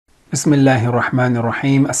Bismillahir Rahmanir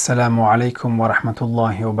Rahim. Assalamu alaikum wa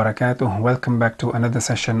rahmatullahi wa barakatuh. Welcome back to another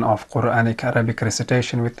session of Qur'anic Arabic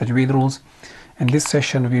recitation with Tajweed rules. In this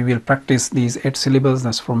session, we will practice these 8 syllables,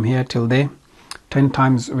 that's from here till there, 10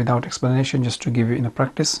 times without explanation, just to give you in a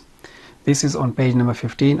practice. This is on page number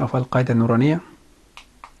 15 of Al-Qaeda Nuraniyah.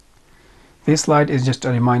 This slide is just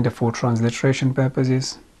a reminder for transliteration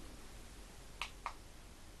purposes.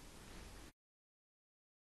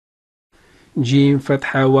 جيم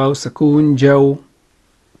فتحة واو سكون جو.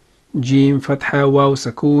 جيم فتحة واو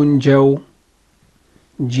سكون جو.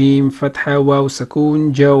 جيم فتحة واو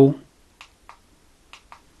سكون جو.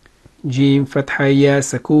 جيم فتحة يا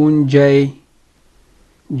سكون جي.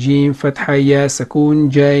 جيم فتحة يا سكون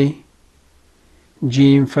جي.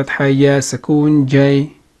 جيم فتحة يا سكون جي.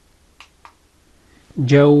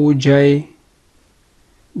 جو جي.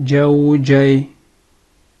 جو جي.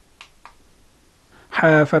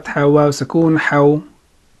 حا فتحة واو سكون حو.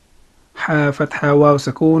 حا فتحة واو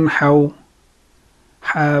سكون حو.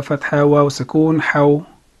 حا فتحة واو سكون حو.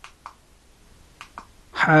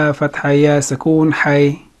 حا فتحة يا سكون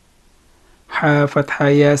حي. حا فتحة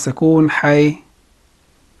يا سكون حي.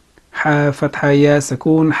 حا فتحة يا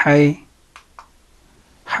سكون حي.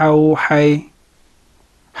 حو حي.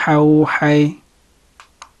 حو حي.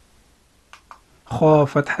 خا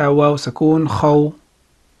فتحة واو سكون خو.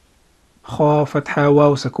 خا فتحة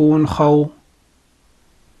واو سكون خو.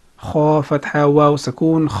 خا فتحة واو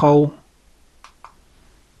سكون خو.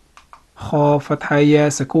 خا فتحة يا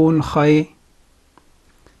سكون خي.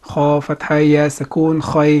 خا فتحة يا سكون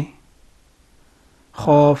خي.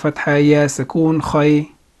 خا فتحة يا سكون خي.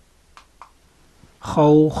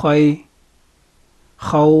 خو خي.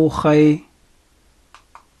 خو خي.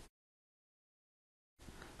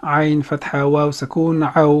 عين فتحة واو سكون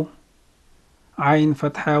عو. عين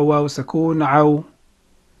فتحة واو سكون عو.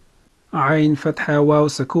 عين فتحة واو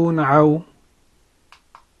سكون عو.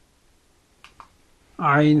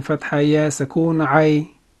 عين فتحة يا سكون عي.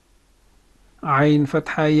 عين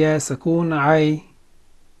فتحة يا سكون عي.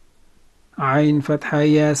 عين فتحة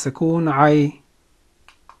يا سكون عي.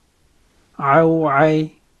 عو عي.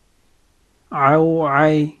 عو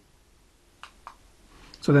عي.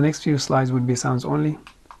 So the next few slides would be sounds only.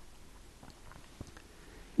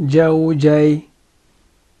 جو جي.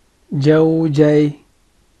 جو جي.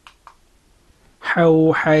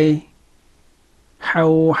 حو حي.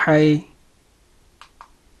 حو حي.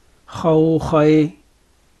 خو خي.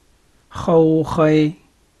 خو خي.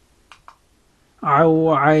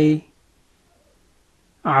 عو عي.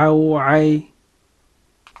 عو عي.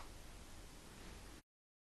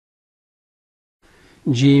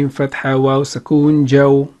 جيم فتحة واو سكون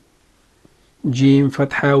جو. جيم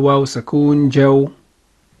فتحة واو سكون جو.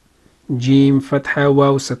 جيم فتحة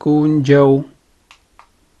واو سكون جو.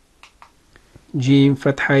 جيم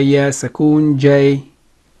فتحة يا سكون جي.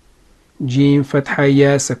 جيم فتحة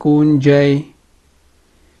يا سكون جي.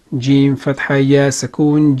 جيم فتحة يا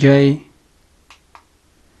سكون جي.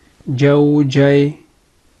 جو جي.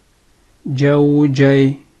 جو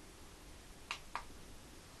جي.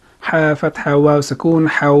 حا فتحة واو سكون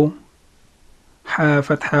حو. حا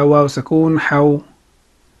فتحة واو سكون حو.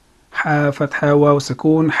 حا فتحة واو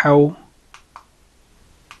سكون حو.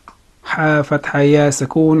 حا فتحة يا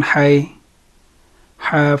سكون حي.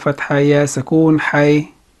 حا فتحة يا سكون حي.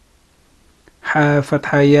 حا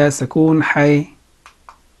فتحة يا سكون حي.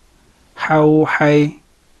 حو حي.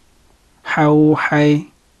 حو حي.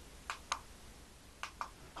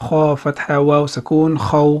 خا فتحة واو سكون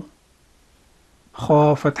خو.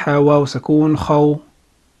 خا فتحة واو سكون خو.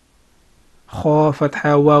 خا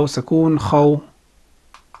فتحة واو سكون خو.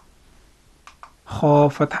 خا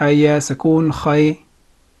فتحة يا سكون خي.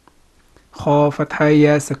 خا فتحة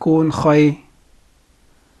يا سكون خي.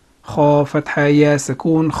 خا فتحة يا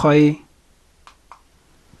سكون خي.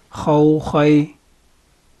 خو خي.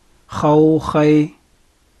 خو خي.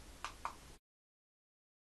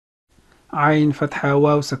 عين فتحة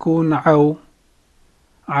واو سكون عو.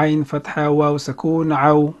 عين فتحة واو سكون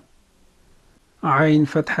عو. عين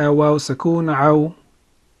فتحة واو سكون عو.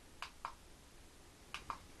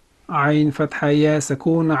 عين فتحة يا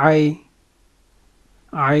سكون عي.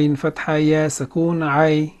 عين فتحة يا سكون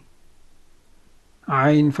عي.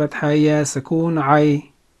 عين فتحة يا سكون عي.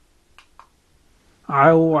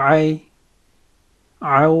 عو عي.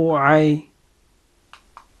 عو عي.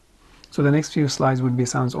 So the next few slides would be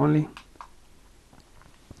sounds only.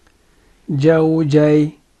 جو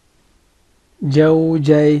جي. جو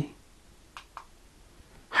جي.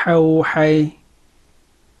 حو حي.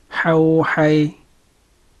 حو حي.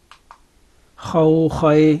 خو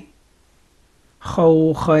خي.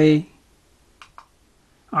 خو خي.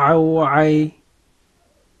 عو عي.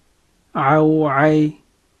 عو عي.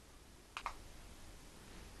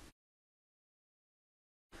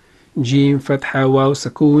 جيم فتحة واو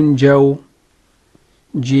سكون جو.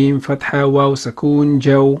 جيم فتحة واو سكون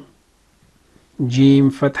جو. جيم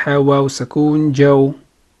فتحة واو سكون جو.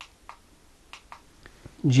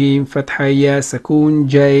 جيم فتحة يا سكون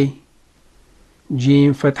جي.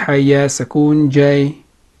 جيم فتحة يا سكون جي.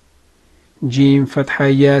 جيم فتحة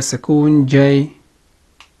يا سكون جي.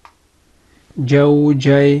 جو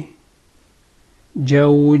جي.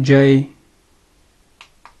 جو جي.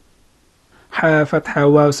 حا فتحة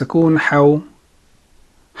واو سكون حو.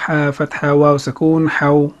 حا فتحة واو سكون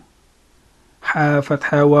حو. حا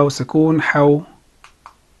فتحة واو سكون حو.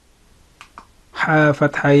 حا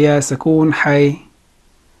فتحة يا سكون حي.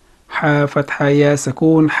 حا فتحة يا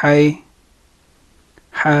سكون حي.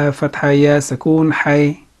 حا فتحة يا سكون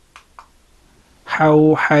حي.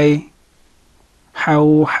 حو حي.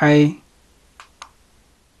 حو حي.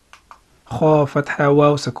 خا فتحة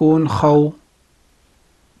واو سكون خو.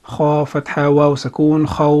 خا فتحة واو سكون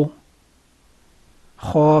خو.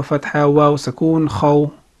 خا فتحة واو سكون خو.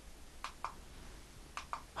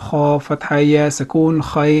 خا فتحة يا سكون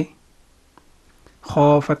خي.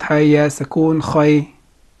 خا فتحة يا سكون خي.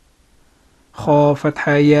 خا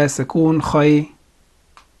فتحة يا سكون خي.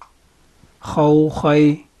 خو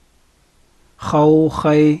خي. خو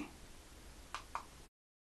خي.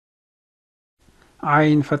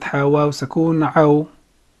 عين فتحة واو سكون عو.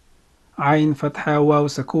 عين فتحة واو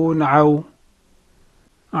سكون عو.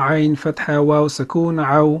 عين فتحة واو سكون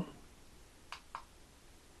عو.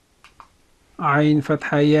 عين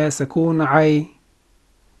فتحة يا سكون عي.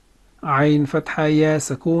 عين فتحة يا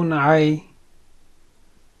سكون عي.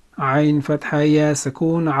 عين فتحة يا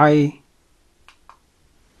سكون عي.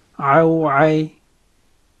 عو عي.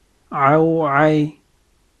 عو عي.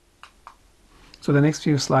 So the next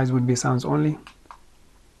few slides would be sounds only.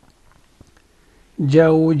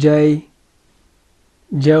 جو جي.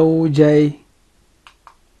 جو جي.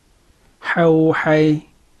 حو حي.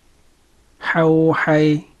 حو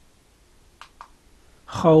حي.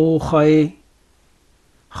 خو خي.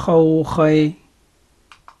 خو خي.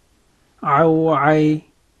 عو عي.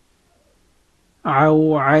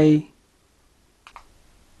 عو عي.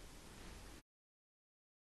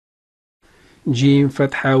 جيم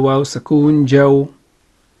فتحة واو سكون جو.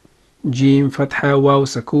 جيم فتحة واو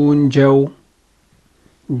سكون جو.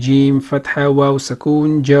 جيم فتحة واو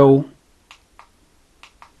سكون جو.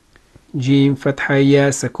 جيم فتحة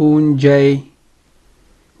يا سكون جي.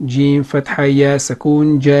 جيم فتحة يا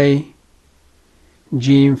سكون جي.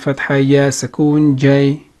 جيم فتحة يا سكون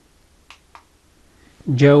جي.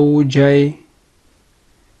 جو جي.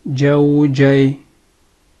 جو جي.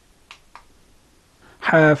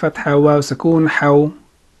 حا فتحة واو سكون حو.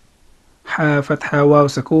 حا فتحة واو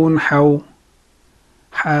سكون حو.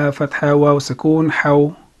 حا فتحة واو سكون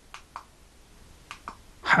حو.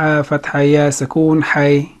 حا فتحة يا سكون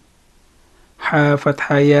حي. حا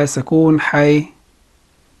فتحة يا سكون حي.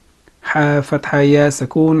 حا فتحة يا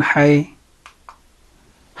سكون حي.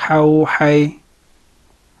 حو حي.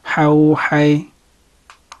 حو حي.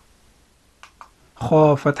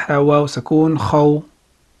 خا فتحة واو سكون خو.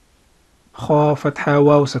 خا فتحة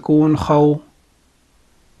واو سكون خو.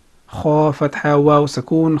 خا فتحة واو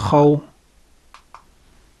سكون خو.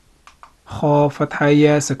 خا فتحة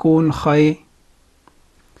يا سكون خي.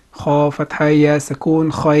 خا فتحة يا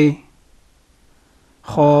سكون خي.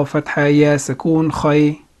 خا فتحة يا سكون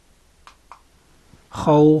خي.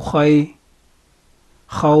 خو خي.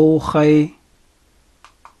 خو خي.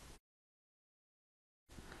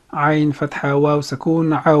 عين فتحة واو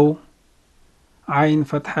سكون عو. عين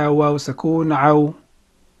فتحة واو سكون عو.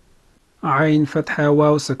 عين فتحة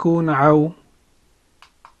واو سكون عو.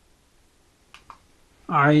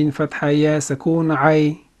 عين فتحة يا سكون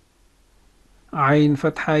عي. عين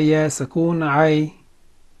فتحة يا سكون عي.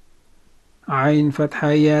 عين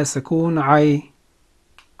فتحة يا سكون عي.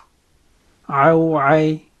 عو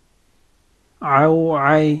عي. عو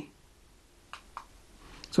عي.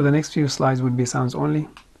 So the next few slides would be sounds only.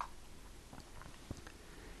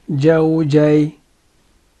 جو جي.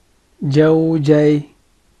 جو جي.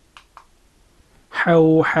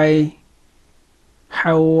 حو حي.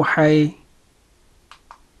 حو حي.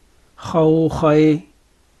 خو خي.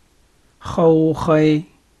 خو خي.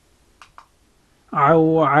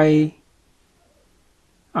 عو عي.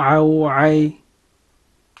 عو عي.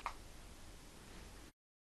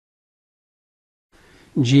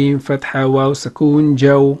 جيم فتحة واو سكون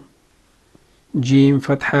جو. جيم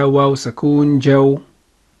فتحة واو سكون جو.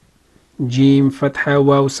 جيم فتحة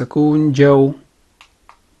واو سكون جو.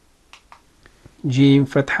 جيم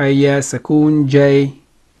فتحة يا سكون جي.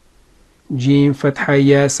 جيم فتحة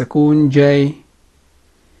يا سكون جي.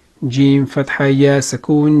 جيم فتحة يا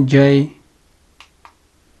سكون جي.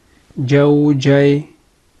 جو جي.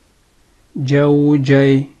 جو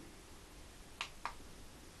جي.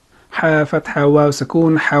 حا فتحة واو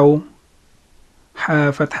سكون حو.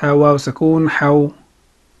 حا فتحة واو سكون حو.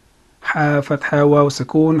 حا فتحة واو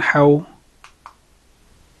سكون حو.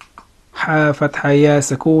 حا فتحة يا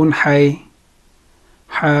سكون حي.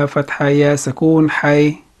 حا فتحة يا سكون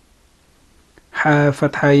حي. حا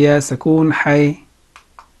فتحة يا سكون حي.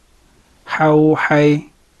 حو حي.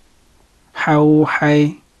 حو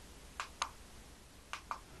حي.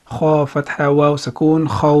 خا فتحة واو سكون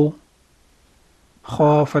خو.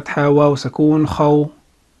 خا فتحة واو سكون خو.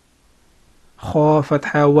 خا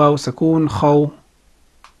فتحة واو سكون خو.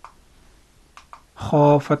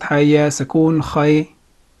 خا فتحة يا سكون خي.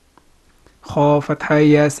 خا فتحة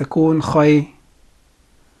يا سكون خي.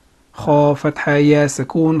 خا فتحة يا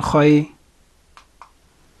سكون خي.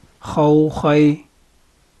 خو خي.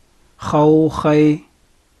 خو خي.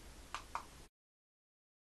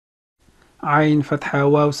 عين فتحة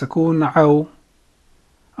واو سكون عو.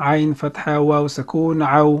 عين فتحة واو سكون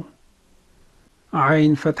عو.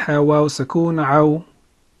 عين فتحة واو سكون عو.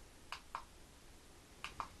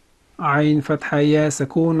 عين فتحة يا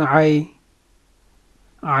سكون عي.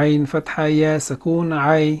 عين فتحة يا سكون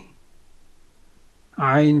عي.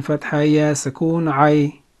 عين فتحة يا سكون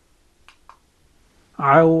عي.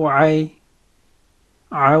 عو عي.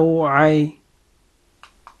 عو عي.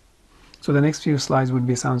 So the next few slides would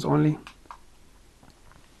be sounds only.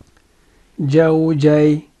 جو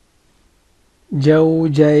جي. جو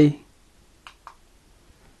جي.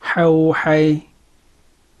 حو حي.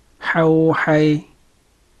 حو حي.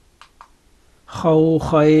 خو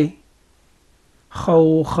خي.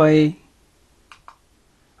 خو خي.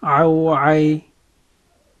 عو عي.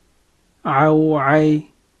 عو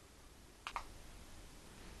عي.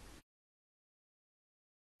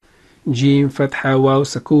 جيم فتحة واو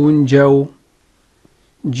سكون جو.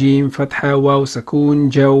 جيم فتحة واو سكون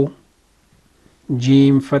جو.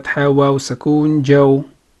 جيم فتحة واو سكون جو.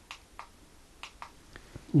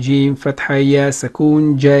 جيم فتحة يا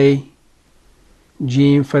سكون جي.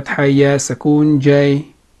 جيم فتحة يا سكون جي.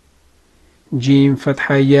 جيم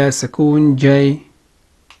فتحة يا سكون جي.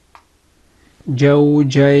 جو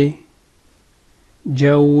جي.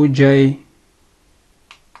 جو جي.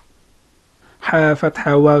 حا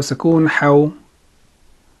فتحة واو سكون حو.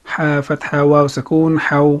 حا فتحة واو سكون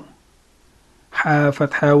حو. حا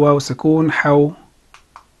فتحة واو سكون حو.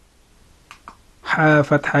 حا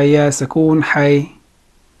فتحة يا سكون حي.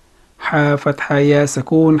 حا فتحة يا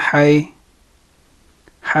سكون حي.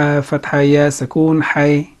 حا فتحة يا سكون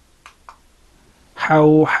حي.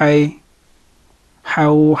 حو حي.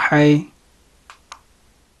 حو حي.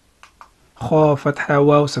 خا فتحة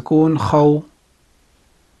واو سكون خو.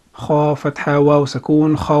 خا فتحة واو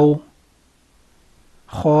سكون خو.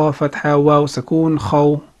 خا فتحة واو سكون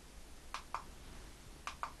خو.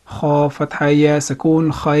 خا فتحة يا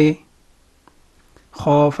سكون خي.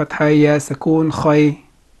 خا فتحة يا سكون خي.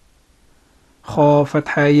 خا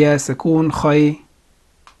فتحة يا سكون خي.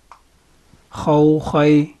 خو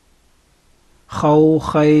خي. خو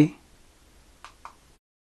خي.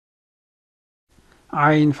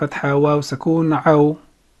 عين فتحة واو سكون عو.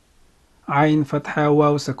 عين فتحة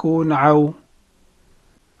واو سكون عو.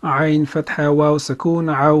 عين فتحة واو سكون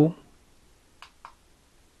عو.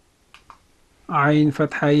 عين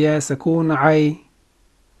فتحة يا سكون عي.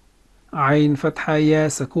 عين فتحة يا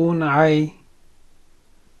سكون عي.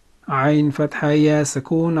 عين فتحة يا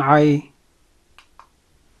سكون عي.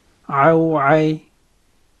 عو عي.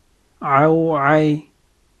 عو عي.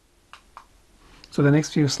 So the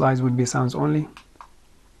next few slides would be sounds only.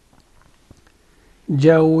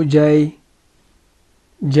 جو جي.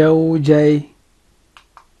 جو جي.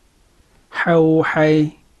 حو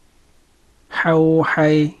حي. حو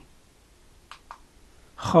حي.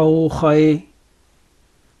 خو خي.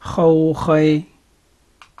 خو خي.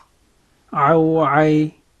 عو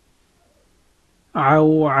عي.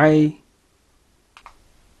 عو عي.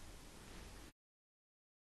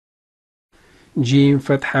 جيم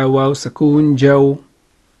فتحة واو سكون جو.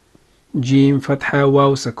 جيم فتحة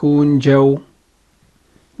واو سكون جو.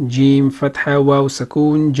 جيم فتحة واو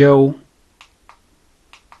سكون جو.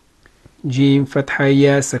 جيم فتحة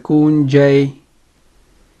يا سكون جي.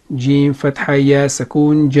 جيم فتحة يا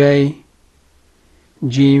سكون جي.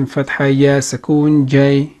 جيم فتحة يا سكون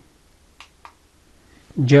جي.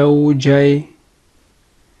 جو جي.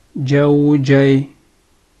 جو جي.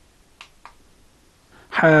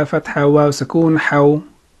 حا فتحة واو سكون حو.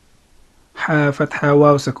 حا فتحة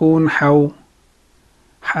واو سكون حو.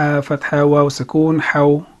 حا فتحة واو سكون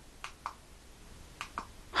حو.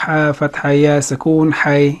 حا فتحة يا سكون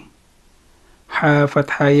حي حا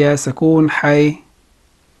فتحة يا سكون حي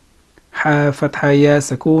حا فتحة يا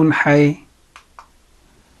سكون حي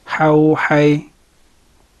حو حي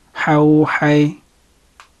حو حي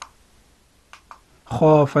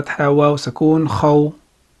خا فتحة واو سكون خو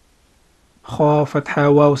خا فتحة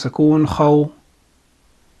واو سكون خو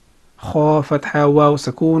خا فتحة واو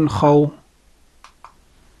سكون خو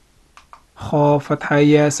خا فتحة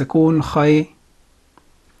يا سكون خي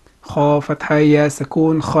خا فتحة يا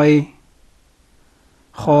سكون خي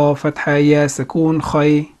خا فتحة يا سكون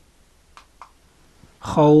خي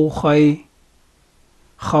خو خي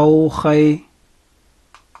خو خي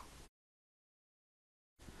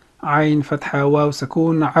عين فتحة واو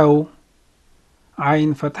سكون عو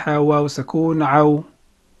عين فتحة واو سكون عو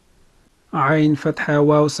عين فتحة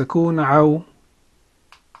واو سكون عو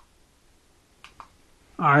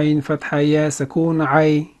عين فتحة يا سكون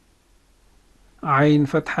عي عين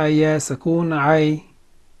فتحة يا سكون عي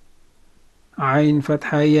عين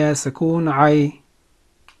فتحة يا سكون عي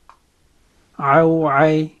عو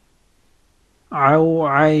عي عو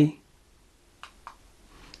عي.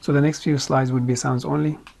 So the next few slides would be sounds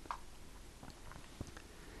only.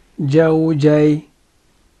 جو جي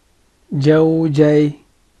جو جي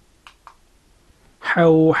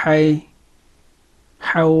حو حي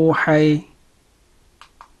حو حي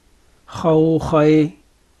خو خي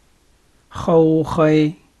خو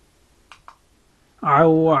خي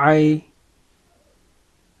عو عي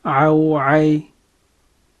عو عي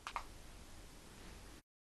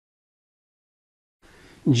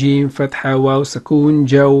جيم فتحة واو سكون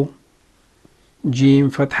جو جيم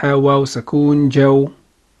فتحة واو سكون جو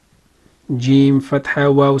جيم فتحة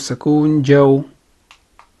واو سكون جو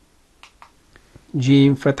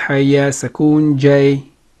جيم فتحة يا سكون جي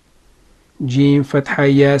جيم فتحة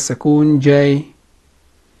يا سكون جي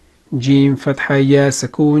جيم فتحة يا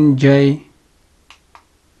سكون جي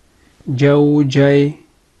جو جي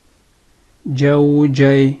جو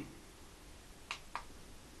جي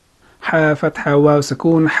حا فتحة واو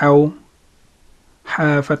سكون حو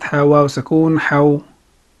حا فتحة واو سكون حو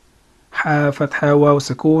حا فتحة واو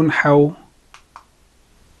سكون حو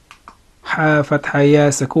حا فتحة يا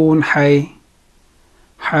سكون حي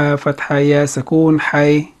حا فتحة يا سكون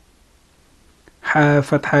حي حا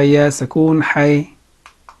فتحة يا سكون حي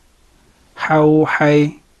حو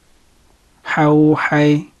حي حو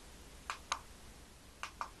حي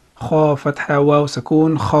خا فتحة واو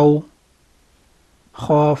سكون خو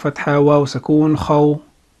خا فتحة واو سكون خو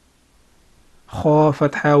خا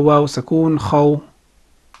فتحة واو سكون خو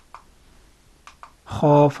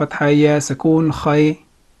خا فتحة يا سكون خي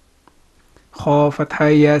خا فتحة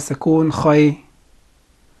يا سكون خي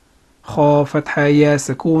خا فتحة يا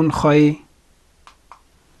سكون خي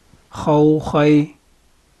خو خي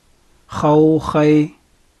خو خي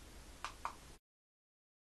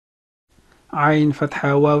عين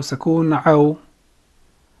فتحة واو سكون عو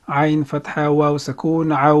عين فتحة واو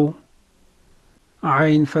سكون عو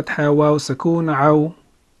عين فتحة واو سكون عو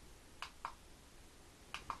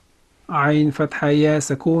عين فتحة يا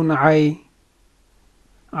سكون عي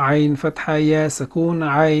عين فتحة يا سكون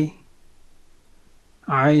عي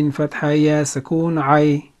عين فتحة يا سكون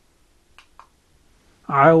عي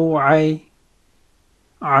عو عي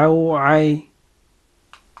عو عي.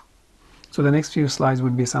 So the next few slides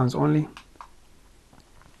would be sounds only.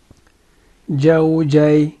 جو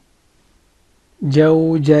جي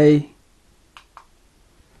جو جي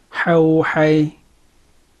حو حي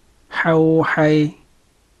حو حي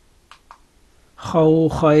خو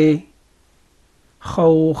خي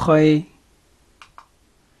خو خي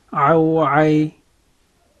عو عي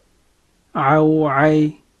عو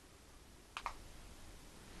عي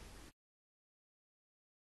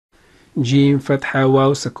جيم فتحة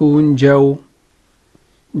واو سكون جو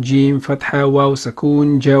جيم فتحة واو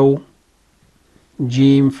سكون جو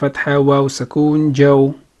جيم فتحة واو سكون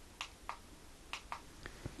جو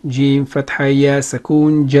جيم فتحة يا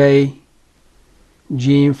سكون جي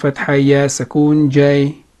جيم فتحة يا سكون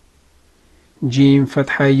جي جيم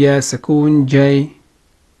فتحة يا سكون جي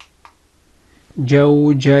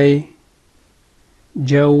جو جي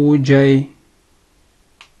جو جي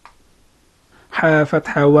حا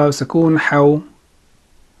فتحة واو سكون حو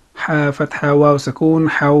حا فتحة واو سكون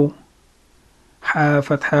حو حا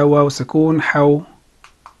فتحة واو سكون حو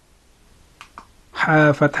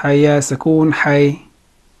حا فتحة يا سكون حي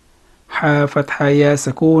حا فتحة يا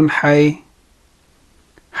سكون حي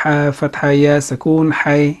حا فتحة يا سكون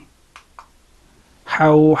حي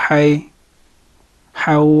حو حي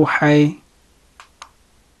حو حي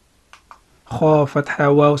خا فتحة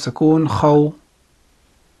واو سكون خو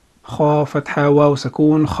خا فتحة واو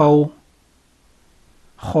سكون خو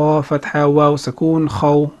خاء فتحة واو سكون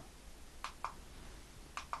خو.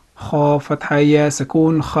 خاء فتحة يا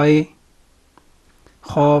سكون خي.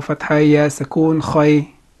 خاء فتحة يا سكون خي.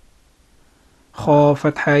 خاء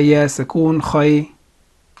فتحة يا سكون خي.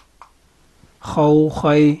 خو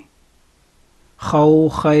خي. خو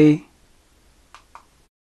خي.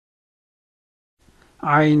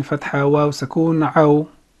 عين فتحة واو سكون عو.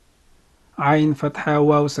 عين فتحة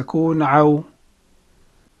واو سكون عو.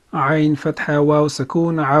 عين فتحة واو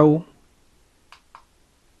سكون عو.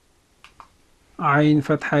 عين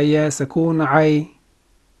فتحة يا سكون عي.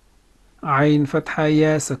 عين فتحة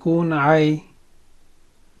يا سكون عي.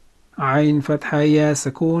 عين فتحة يا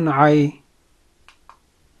سكون عي.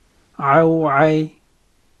 عو عي.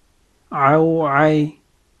 عو عي.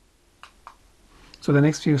 So the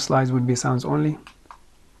next few slides would be sounds only.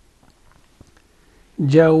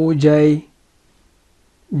 جو جي.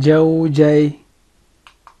 جو جي.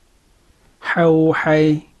 حو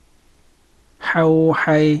حي. حو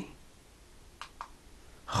حي.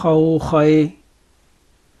 خو خي.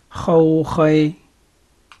 خو خي.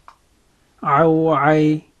 عو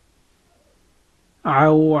عي.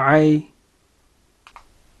 عو عي.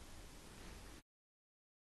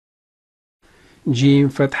 جيم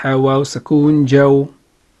فتحة واو سكون جو.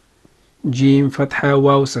 جيم فتحة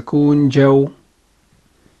واو سكون جو.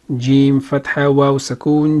 جيم فتحة واو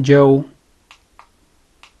سكون جو.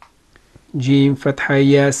 جيم فتحة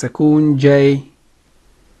يا سكون جي.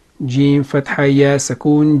 جيم فتحة يا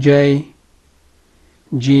سكون جي.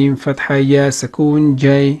 جيم فتحة يا سكون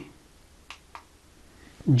جي.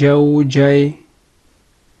 جو جي.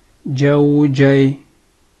 جو جي.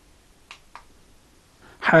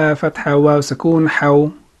 حا فتحة واو سكون حو.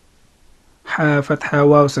 حا فتحة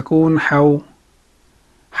واو سكون حو.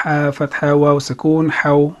 حا فتحة واو سكون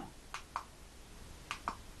حو.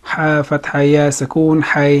 حا فتحة يا سكون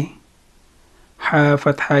حي. حا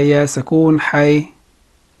فتحة يا سكون حي.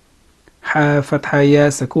 حا فتحة يا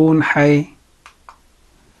سكون حي.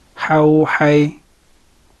 حو حي.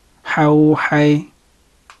 حو حي.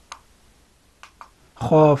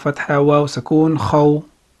 خا فتحة واو سكون خو.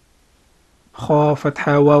 خا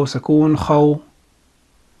فتحة واو سكون خو.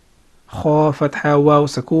 خا فتحة واو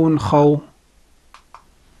سكون خو.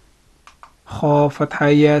 خا فتحة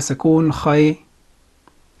يا سكون خي.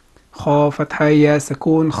 خا فتحة يا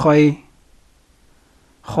سكون خي.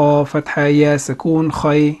 خا فتحة يا سكون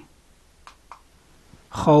خي.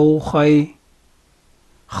 خو خي.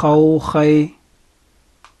 خو خي.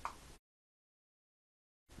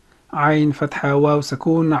 عين فتحة واو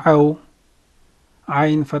سكون عو.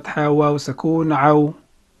 عين فتحة واو سكون عو.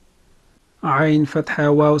 عين فتحة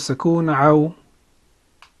واو سكون عو.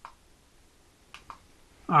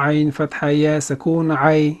 عين فتحة يا سكون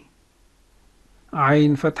عي.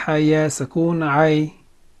 عين فتحة يا سكون عي.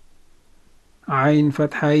 عين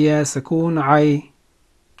فتحة يا سكون عي.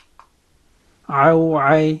 عو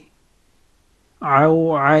عي.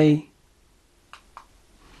 عو عي.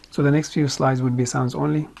 So the next few slides would be sounds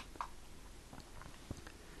only.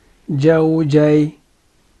 جو جي.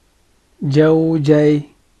 جو جي.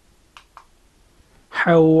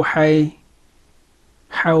 حو حي.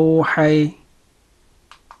 حو حي.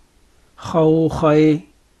 خو خي.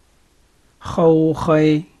 خو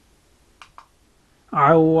خي.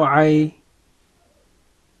 عو عي.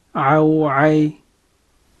 عو عي.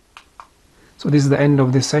 So this is the end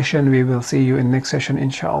of this session. We will see you in next session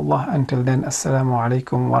inshallah. Until then, assalamu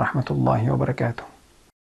alaikum wa rahmatullahi wa barakatuh.